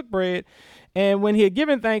betrayed, took bread. And when he had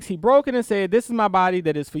given thanks, he broke it and said, this is my body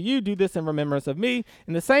that is for you. Do this in remembrance of me.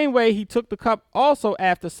 In the same way, he took the cup also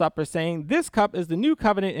after supper, saying, this cup is the new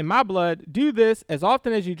covenant in my blood. Do this as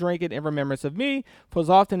often as you drink it in remembrance of me. For as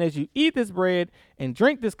often as you eat this bread and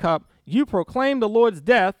drink this cup, you proclaim the Lord's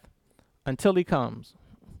death until he comes.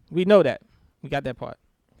 We know that. We got that part.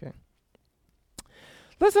 Okay.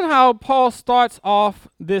 Listen how Paul starts off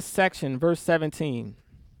this section, verse 17.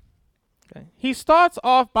 Okay. He starts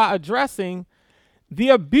off by addressing the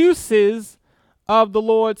abuses of the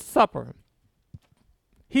Lord's Supper.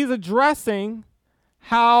 He's addressing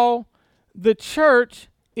how the church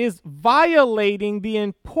is violating the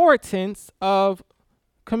importance of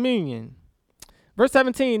communion. Verse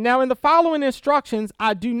 17, now in the following instructions,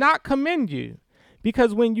 I do not commend you,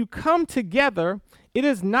 because when you come together, it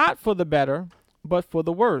is not for the better, but for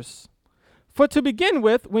the worse. For to begin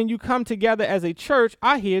with, when you come together as a church,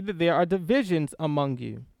 I hear that there are divisions among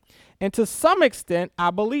you. And to some extent,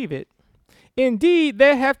 I believe it. Indeed,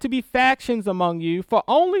 there have to be factions among you, for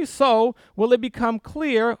only so will it become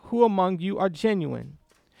clear who among you are genuine.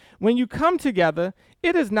 When you come together,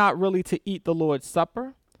 it is not really to eat the Lord's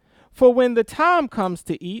Supper. For when the time comes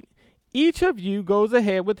to eat, each of you goes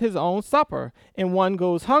ahead with his own supper, and one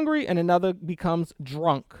goes hungry and another becomes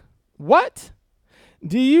drunk. What?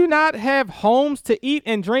 Do you not have homes to eat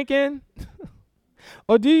and drink in?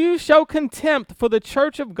 Or do you show contempt for the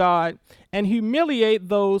church of God and humiliate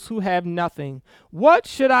those who have nothing? What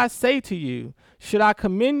should I say to you? Should I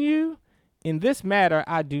commend you? In this matter,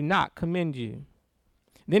 I do not commend you.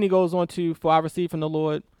 Then he goes on to, for I received from the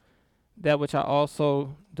Lord that which I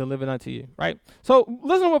also delivered unto you, right? So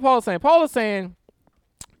listen to what Paul is saying. Paul is saying,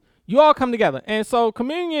 you all come together. And so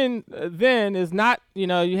communion then is not, you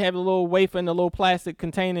have a little wafer in a little plastic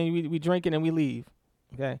container and we drink it and we leave.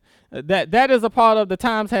 Okay. That is a part of the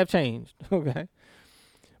times have changed. Okay.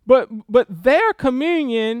 But their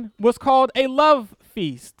communion was called a love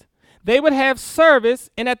feast. They would have service,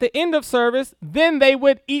 and at the end of service, then they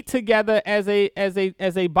would eat together as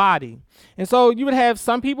a body. And so you would have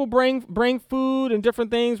some people bring food and different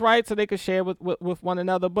things, right, so they could share with one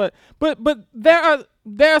another. But there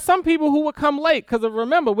are some people who would come late, because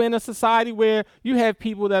remember, we're in a society where you have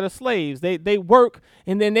people that are slaves. They work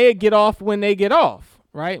and then they get off when they get off,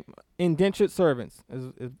 right? Indentured servants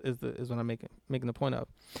is what I'm making the point of.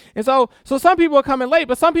 And so some people are coming late,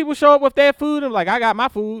 but some people show up with their food and like, I got my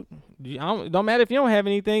food. Don't matter if you don't have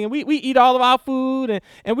anything. And we eat all of our food,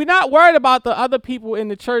 and we're not worried about the other people in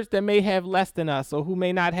the church that may have less than us or who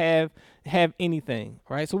may not have anything,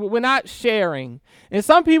 right? So we're not sharing. And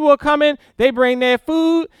some people are coming, they bring their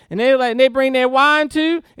food and they bring their wine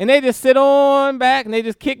too, and they just sit on back and they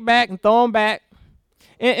just kick back and throw them back.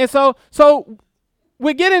 And so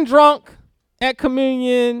we're getting drunk at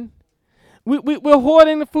communion. We're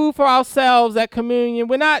hoarding the food for ourselves at communion.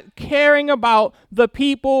 We're not caring about the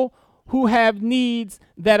people who have needs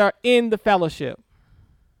that are in the fellowship.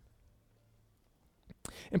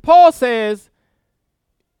 And Paul says,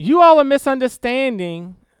 you all are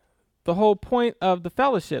misunderstanding the whole point of the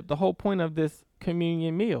fellowship, the whole point of this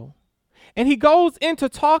communion meal. And he goes into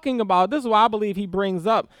talking about, this is why I believe he brings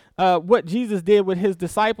up what Jesus did with his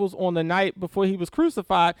disciples on the night before he was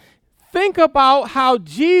crucified. Think about how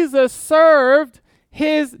Jesus served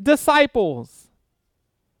his disciples.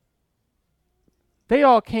 They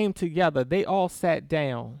all came together. They all sat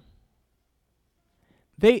down.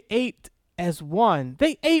 They ate as one.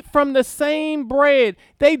 They ate from the same bread.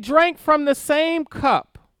 They drank from the same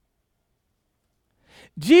cup.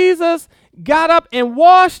 Jesus got up and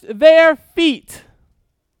washed their feet.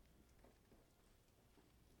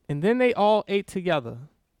 And then they all ate together.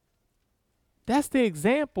 That's the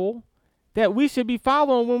example that we should be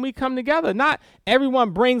following when we come together. Not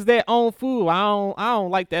everyone brings their own food. I don't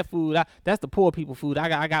like that food. That's the poor people food.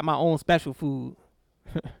 I got my own special food.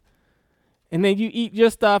 And then you eat your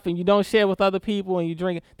stuff and you don't share with other people and you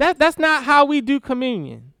drink it. That's not how we do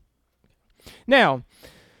communion. Now,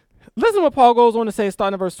 listen what Paul goes on to say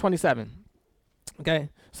starting in verse 27. Okay?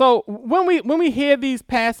 So when we hear these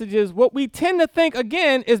passages, what we tend to think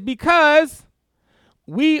again is because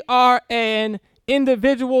we are an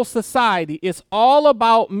individual society. It's all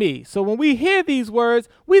about me. So when we hear these words,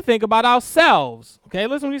 we think about ourselves. Okay,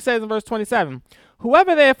 listen what he says in verse 27.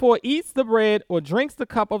 Whoever therefore eats the bread or drinks the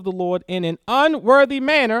cup of the Lord in an unworthy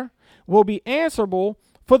manner will be answerable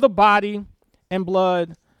for the body and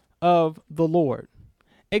blood of the Lord.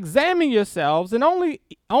 Examine yourselves and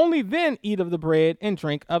only then eat of the bread and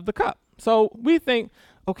drink of the cup. So we think,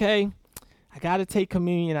 okay, I got to take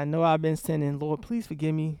communion. I know I've been sinning. Lord, please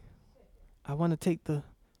forgive me. I want to take the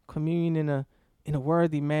communion in a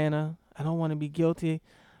worthy manner. I don't want to be guilty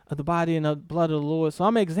of the body and the blood of the Lord. So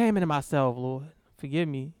I'm examining myself, Lord. Forgive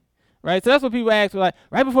me. Right? So that's what people ask. Like,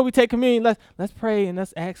 right before we take communion, let's pray and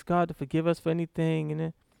let's ask God to forgive us for anything. And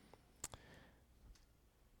then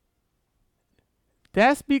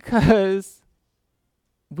that's because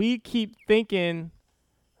we keep thinking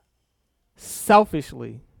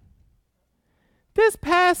selfishly. This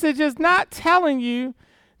passage is not telling you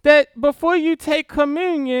that before you take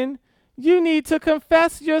communion, You need to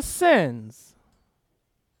confess your sins.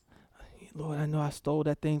 Lord, I know I stole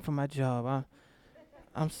that thing from my job.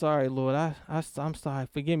 I'm sorry, Lord. I'm sorry.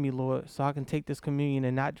 Forgive me, Lord, so I can take this communion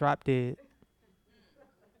and not drop dead.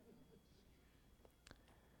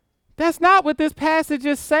 That's not what this passage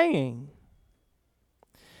is saying.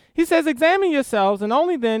 He says, examine yourselves, and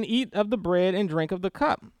only then eat of the bread and drink of the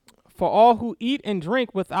cup. For all who eat and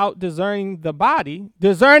drink without discerning the body,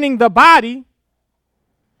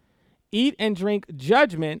 eat and drink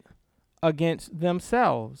judgment against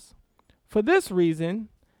themselves. For this reason,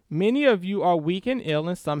 many of you are weak and ill,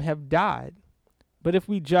 and some have died. But if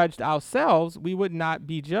we judged ourselves, we would not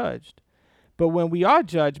be judged. But when we are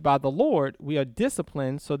judged by the Lord, we are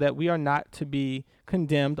disciplined so that we are not to be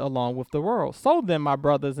condemned along with the world. So then, my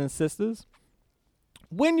brothers and sisters,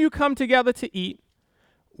 when you come together to eat,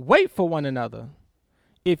 wait for one another.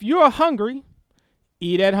 If you are hungry,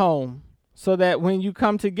 eat at home, so that when you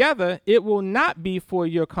come together, it will not be for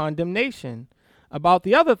your condemnation. About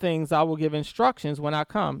the other things, I will give instructions when I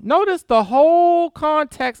come. Notice the whole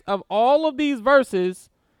context of all of these verses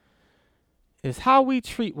is how we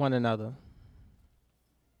treat one another,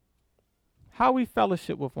 how we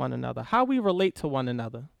fellowship with one another, how we relate to one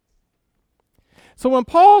another. So when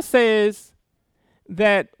Paul says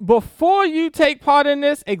that before you take part in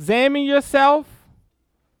this, examine yourself,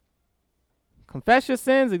 confess your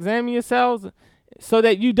sins, examine yourselves, so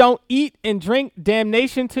that you don't eat and drink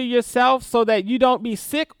damnation to yourself, so that you don't be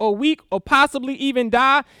sick or weak or possibly even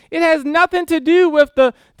die. It has nothing to do with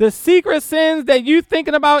the secret sins that you're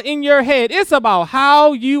thinking about in your head. It's about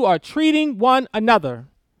how you are treating one another.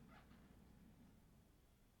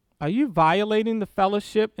 Are you violating the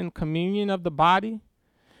fellowship and communion of the body?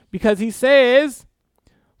 Because he says,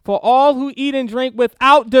 for all who eat and drink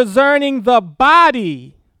without discerning the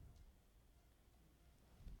body.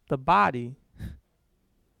 The body.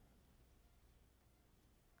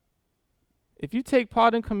 If you take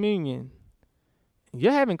part in communion,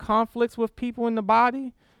 you're having conflicts with people in the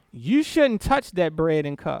body, you shouldn't touch that bread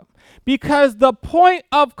and cup. Because the point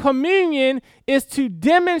of communion is to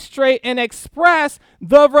demonstrate and express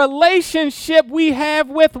the relationship we have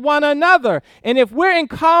with one another. And if we're in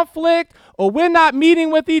conflict or we're not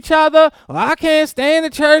meeting with each other, or I can't stand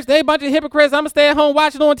the church, they a bunch of hypocrites, I'm going to stay at home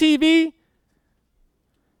watching on TV,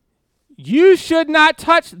 you should not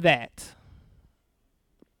touch that.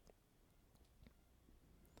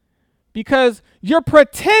 Because you're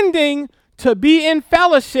pretending to be in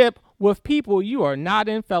fellowship with people you are not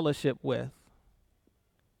in fellowship with.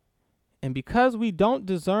 And because we don't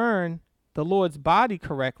discern the Lord's body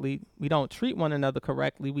correctly, we don't treat one another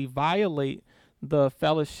correctly, we violate the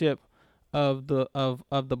fellowship of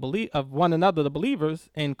one another, the believers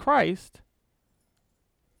in Christ.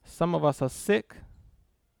 Some of us are sick,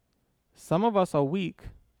 some of us are weak,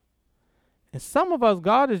 and some of us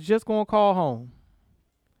God is just going to call home.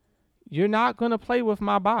 You're not going to play with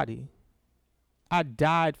my body. I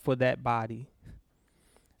died for that body.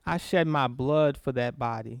 I shed my blood for that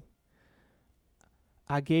body.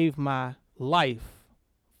 I gave my life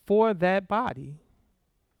for that body.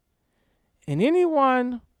 And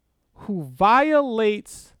anyone who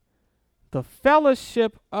violates the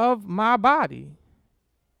fellowship of my body,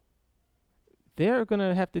 they're going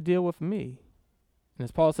to have to deal with me. And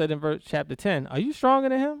as Paul said in chapter 10, are you stronger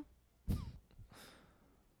than him?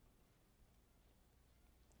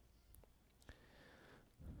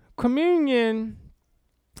 Communion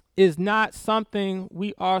is not something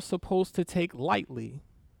we are supposed to take lightly.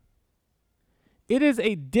 It is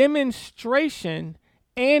a demonstration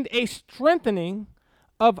and a strengthening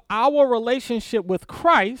of our relationship with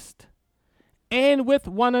Christ and with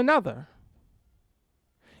one another.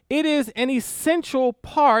 It is an essential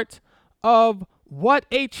part of what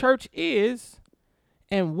a church is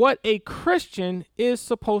and what a Christian is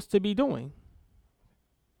supposed to be doing.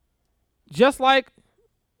 Just like,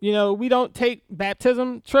 we don't take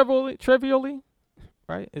baptism trivially,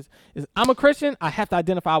 right? I'm a Christian, I have to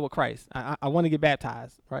identify with Christ. I want to get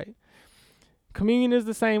baptized, right? Communion is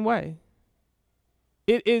the same way.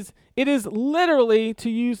 It is literally, to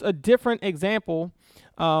use a different example,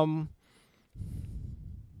 I'll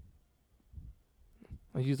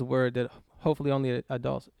use a word that hopefully only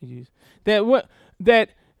adults use. That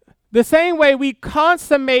the same way we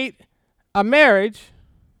consummate a marriage,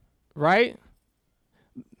 right?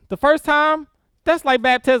 The first time, that's like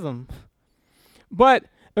baptism. But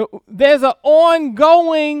there's an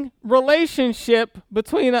ongoing relationship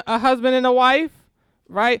between a husband and a wife,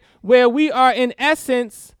 right? Where we are, in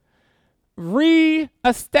essence,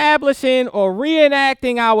 re-establishing or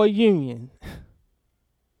reenacting our union,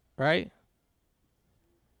 right?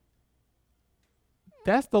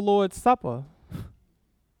 That's the Lord's Supper.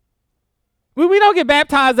 We don't get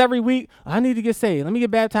baptized every week. I need to get saved. Let me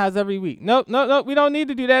get baptized every week. Nope. We don't need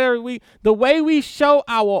to do that every week. The way we show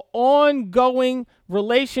our ongoing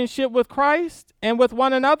relationship with Christ and with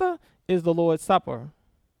one another is the Lord's Supper.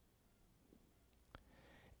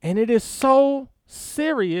 And it is so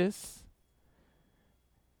serious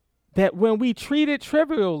that when we treat it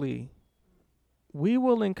trivially, we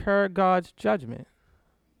will incur God's judgment.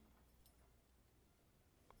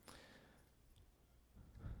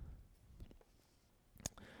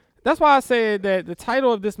 That's why I said that the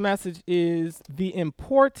title of this message is The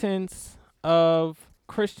Importance of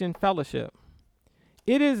Christian Fellowship.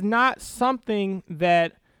 It is not something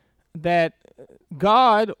that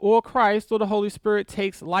God or Christ or the Holy Spirit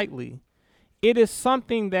takes lightly. It is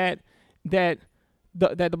something that the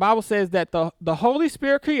Bible says that the Holy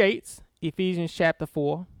Spirit creates, Ephesians chapter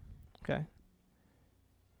 4. Okay.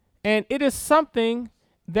 And it is something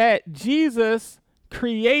that Jesus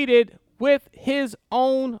created with his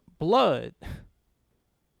own blood.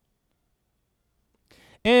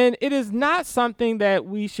 And it is not something that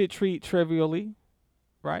we should treat trivially,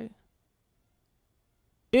 right?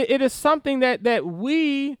 It is something that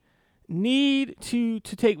we need to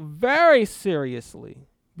take very seriously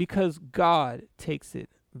because God takes it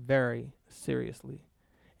very seriously.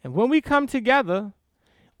 And when we come together,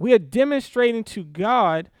 we are demonstrating to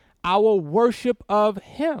God our worship of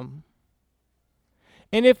him.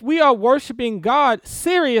 And if we are worshiping God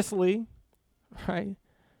seriously, right,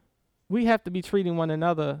 we have to be treating one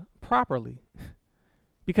another properly.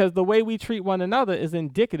 Because the way we treat one another is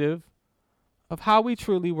indicative of how we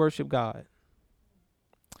truly worship God.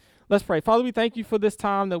 Let's pray. Father, we thank you for this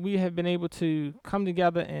time that we have been able to come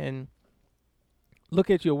together and look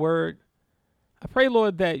at your word. I pray,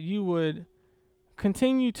 Lord, that you would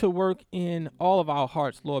continue to work in all of our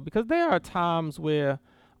hearts, Lord, because there are times where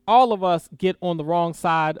all of us get on the wrong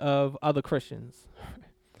side of other Christians.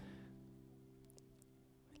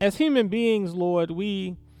 As human beings, Lord,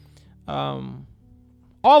 we, all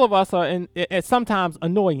of us are sometimes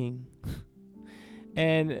annoying.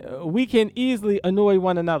 And we can easily annoy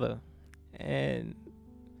one another. And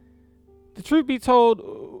the truth be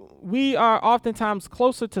told, we are oftentimes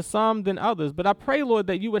closer to some than others. But I pray, Lord,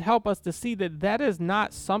 that you would help us to see that that is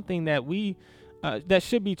not something that that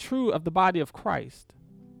should be true of the body of Christ.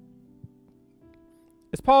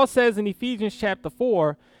 As Paul says in Ephesians chapter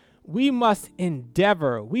 4, we must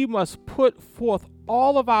endeavor, we must put forth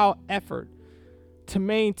all of our effort to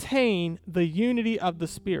maintain the unity of the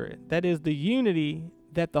Spirit. That is the unity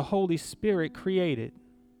that the Holy Spirit created.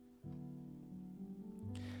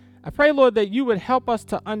 I pray, Lord, that you would help us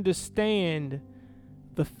to understand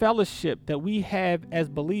the fellowship that we have as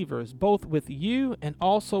believers, both with you and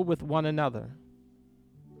also with one another.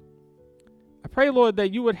 I pray, Lord,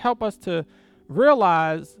 that you would help us to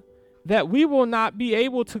realize that we will not be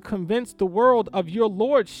able to convince the world of your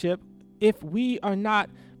lordship if we are not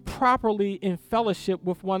properly in fellowship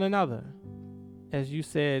with one another, as you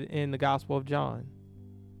said in the Gospel of John.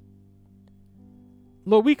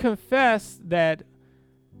 Lord, we confess that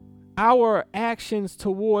our actions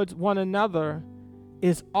towards one another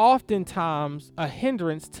is oftentimes a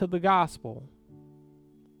hindrance to the gospel.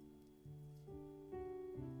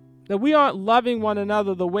 That we aren't loving one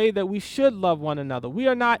another the way that we should love one another. We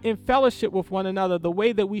are not in fellowship with one another the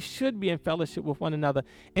way that we should be in fellowship with one another.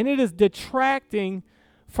 And it is detracting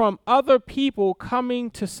from other people coming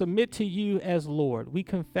to submit to you as Lord. We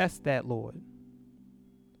confess that, Lord.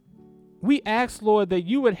 We ask, Lord, that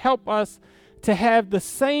you would help us to have the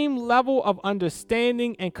same level of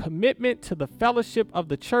understanding and commitment to the fellowship of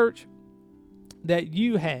the church that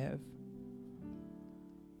you have.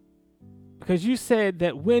 Because you said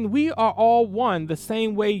that when we are all one the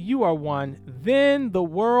same way you are one, then the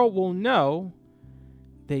world will know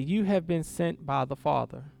that you have been sent by the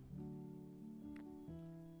Father.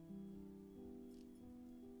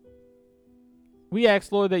 We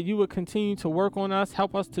ask, Lord, that you would continue to work on us,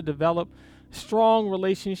 help us to develop strong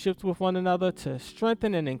relationships with one another, to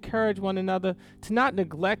strengthen and encourage one another, to not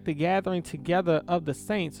neglect the gathering together of the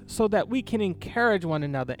saints, so that we can encourage one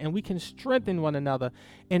another and we can strengthen one another.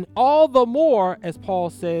 And all the more, as Paul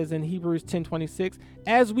says in Hebrews 10:26,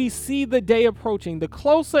 as we see the day approaching, the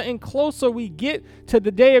closer and closer we get to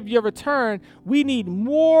the day of your return, we need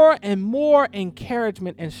more and more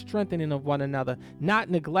encouragement and strengthening of one another, not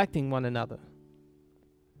neglecting one another.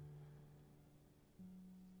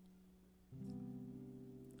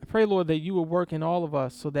 Pray, Lord, that you will work in all of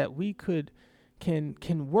us so that we can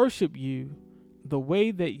worship you the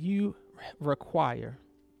way that you require,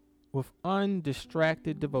 with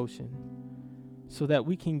undistracted devotion, so that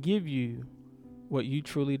we can give you what you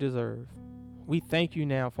truly deserve. We thank you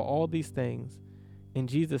now for all these things. In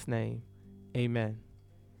Jesus' name, amen.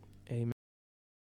 Amen.